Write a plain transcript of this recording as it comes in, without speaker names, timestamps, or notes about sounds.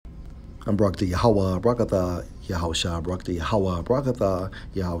I'm Barak Yahweh, Barakatha, Yahusha, Barak Yahweh, Barakatha,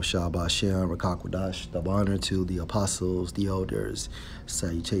 Yahusha, Bashem, Rakakwadash, double honor to the apostles, the elders,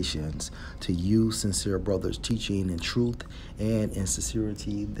 salutations to you, sincere brothers, teaching in truth and in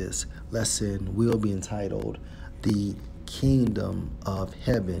sincerity. This lesson will be entitled, The Kingdom of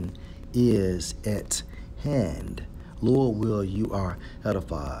Heaven is at Hand. Lord will, you are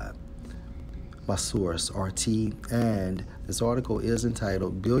edified. My source, RT, and this article is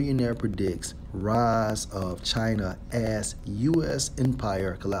entitled Billionaire Predicts Rise of China as U.S.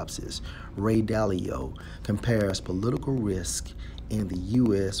 Empire Collapses. Ray Dalio compares political risk in the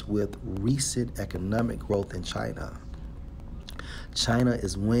U.S. with recent economic growth in China. China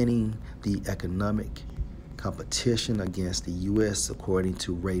is winning the economic competition against the U.S., according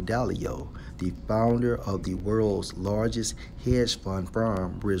to Ray Dalio, the founder of the world's largest hedge fund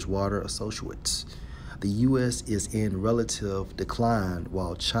firm, Bridgewater Associates. The U.S. is in relative decline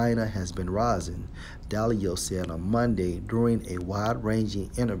while China has been rising, Dalio said on Monday during a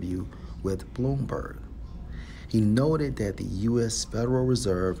wide-ranging interview with Bloomberg. He noted that the U.S. Federal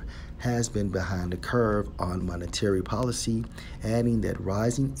Reserve has been behind the curve on monetary policy, adding that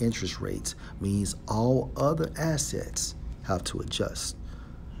rising interest rates means all other assets have to adjust.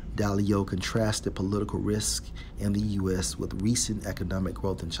 Dalio contrasted political risk in the U.S. with recent economic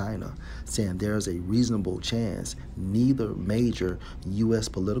growth in China, saying there is a reasonable chance neither major U.S.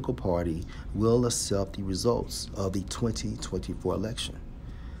 political party will accept the results of the 2024 election.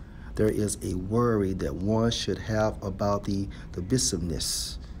 There is a worry that one should have about the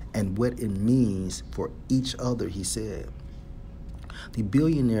divisiveness and what it means for each other, he said. The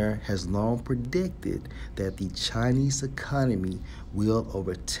billionaire has long predicted that the Chinese economy will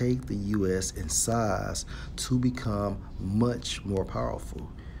overtake the U.S. in size to become much more powerful.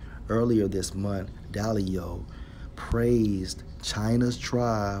 Earlier this month, Dalio praised China's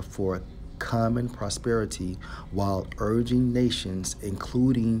drive for common prosperity while urging nations,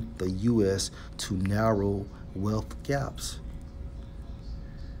 including the U.S., to narrow wealth gaps.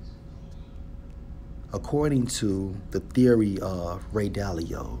 According to the theory of Ray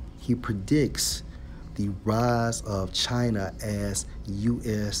Dalio, he predicts the rise of China as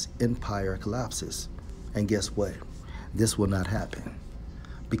U.S. empire collapses. And guess what? This will not happen.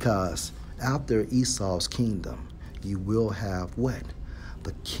 Because after Esau's kingdom, you will have what?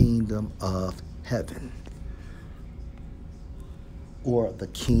 The kingdom of heaven, or the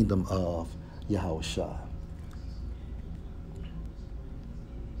kingdom of Yahushua.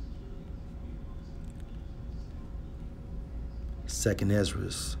 Second Ezra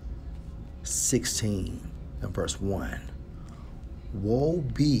 16 and verse 1. Woe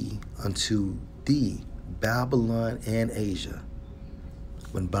be unto thee, Babylon and Asia.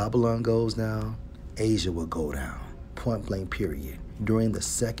 When Babylon goes down, Asia will go down. Point blank period. During the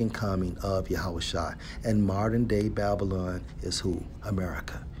second coming of Yahushua, and modern day Babylon is who?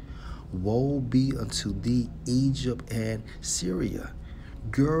 America. Woe be unto thee, Egypt and Syria.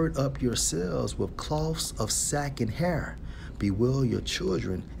 Gird up yourselves with cloths of sack and hair. Bewail your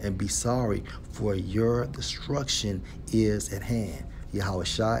children and be sorry, for your destruction is at hand.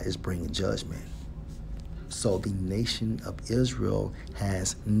 Yahushua is bringing judgment. So the nation of Israel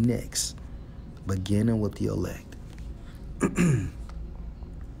has next, beginning with the elect.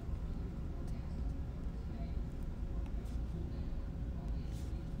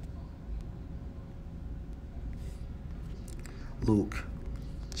 Luke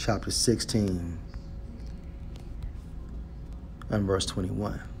chapter 16 and verse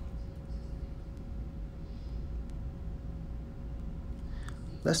 21.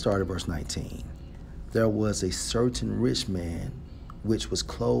 Let's start at verse 19. There was a certain rich man which was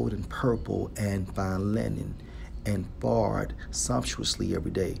clothed in purple and fine linen, and fared sumptuously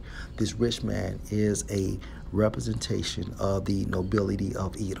every day. This rich man is a representation of the nobility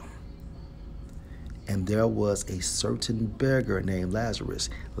of Edom. And there was a certain beggar named Lazarus.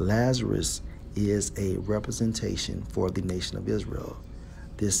 Lazarus is a representation for the nation of Israel.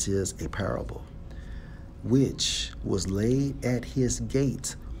 This is a parable, which was laid at his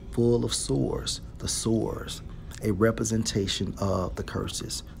gate full of sores. The sores, a representation of the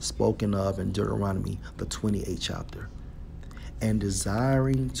curses spoken of in Deuteronomy, the 28th chapter. And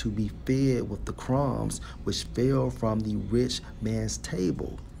desiring to be fed with the crumbs which fell from the rich man's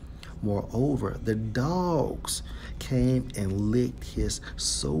table. Moreover, the dogs came and licked his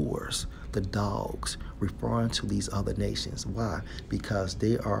sores. The dogs, referring to these other nations. Why? Because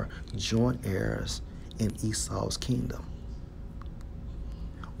they are joint heirs in Esau's kingdom.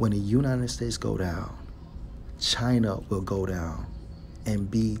 When the United States go down, China will go down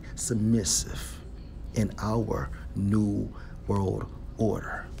and be submissive in our new world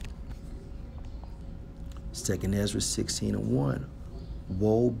order. Second Ezra 16:1.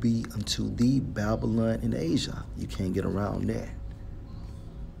 Woe be unto thee, Babylon in Asia. You can't get around that.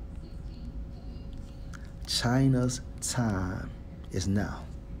 China's time is now.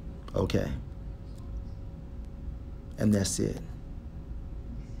 Okay? And that's it.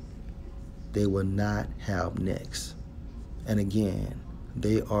 They will not have next. And again,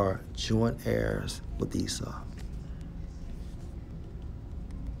 they are joint heirs with Esau.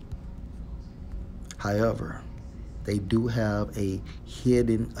 However, they do have a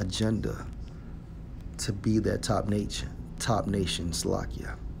hidden agenda to be that top nation,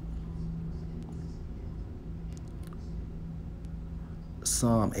 Slovakia.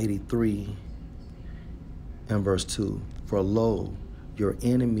 Psalm 83 and verse 2. For lo, your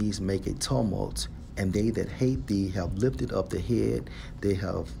enemies make a tumult, and they that hate thee have lifted up the head. They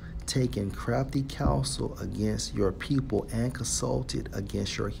have taken crafty counsel against your people and consulted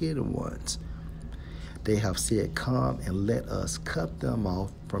against your hidden ones. They have said, come and let us cut them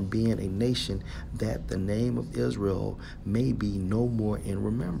off from being a nation, that the name of Israel may be no more in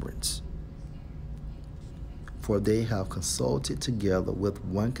remembrance. For they have consulted together with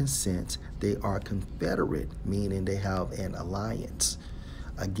one consent. They are confederate, meaning they have an alliance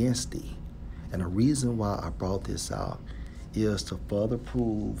against thee. And the reason why I brought this out is to further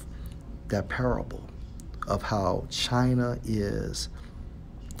prove that parable of how China is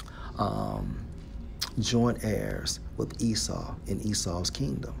joint heirs with Esau in Esau's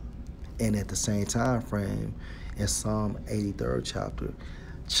kingdom. And at the same time frame, in Psalm 83rd chapter,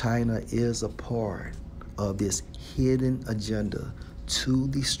 China is a part of this hidden agenda to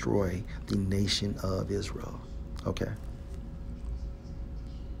destroy the nation of Israel. Okay.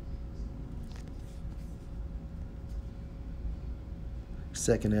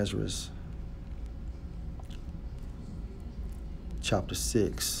 Second Ezra chapter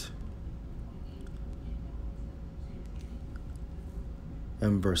 6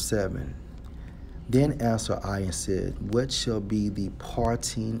 and verse 7. Then answered I and said, what shall be the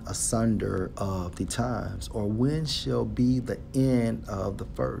parting asunder of the times? Or when shall be the end of the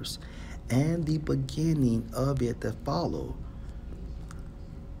first, and the beginning of it that follow?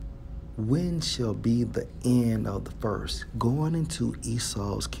 When shall be the end of the first, going into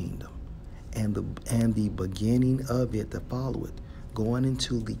Esau's kingdom, and the beginning of it that followeth, going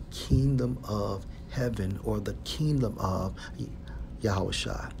into the kingdom of heaven, or the kingdom of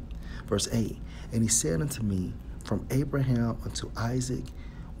Yahushua? Verse 8, and he said unto me, from Abraham unto Isaac,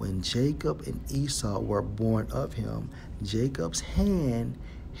 when Jacob and Esau were born of him, Jacob's hand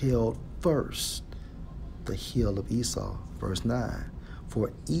held first the heel of Esau. Verse 9,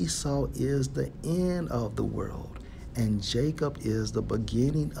 for Esau is the end of the world, and Jacob is the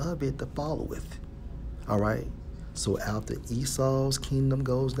beginning of it that followeth. All right? So after Esau's kingdom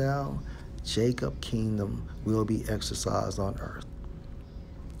goes down, Jacob's kingdom will be exercised on earth,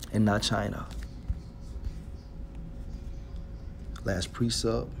 and not China. Last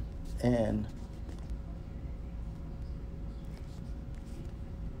precept,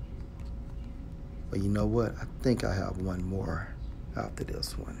 but you know what? I think I have one more after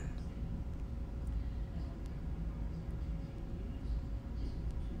this one.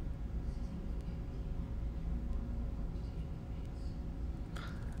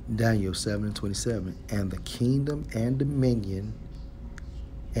 Daniel 7:27, and the kingdom and dominion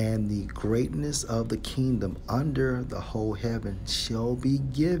and the greatness of the kingdom under the whole heaven shall be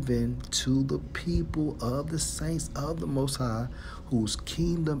given to the people of the saints of the Most High, whose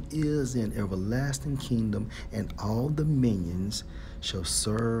kingdom is an everlasting kingdom, and all dominions shall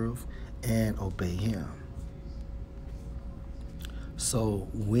serve and obey him. So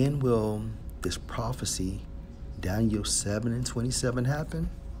when will this prophecy, Daniel 7:27, happen?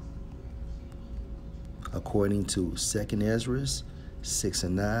 According to 2 Ezra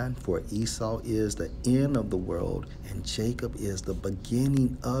 6:9, for Esau is the end of the world, and Jacob is the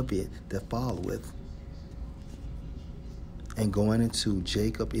beginning of it that followeth. And going into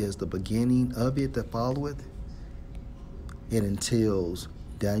Jacob is the beginning of it that followeth, it entails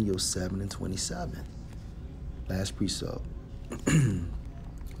Daniel 7:27. Last precept.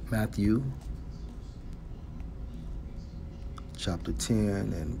 Matthew chapter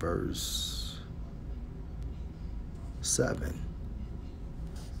 10 and verse 7.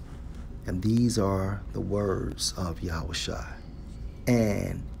 And these are the words of Yahushua.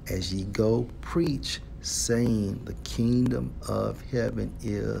 And as ye go, preach, saying the kingdom of heaven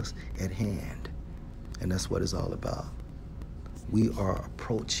is at hand. And that's what it's all about. We are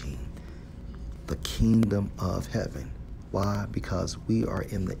approaching the kingdom of heaven. Why? Because we are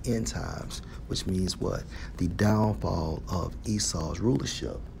in the end times, which means what? The downfall of Esau's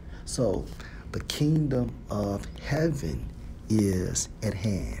rulership. So The kingdom of heaven is at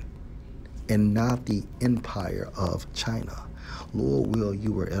hand, and not the empire of China. Lord will,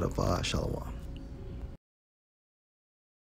 you were edified. Shalom.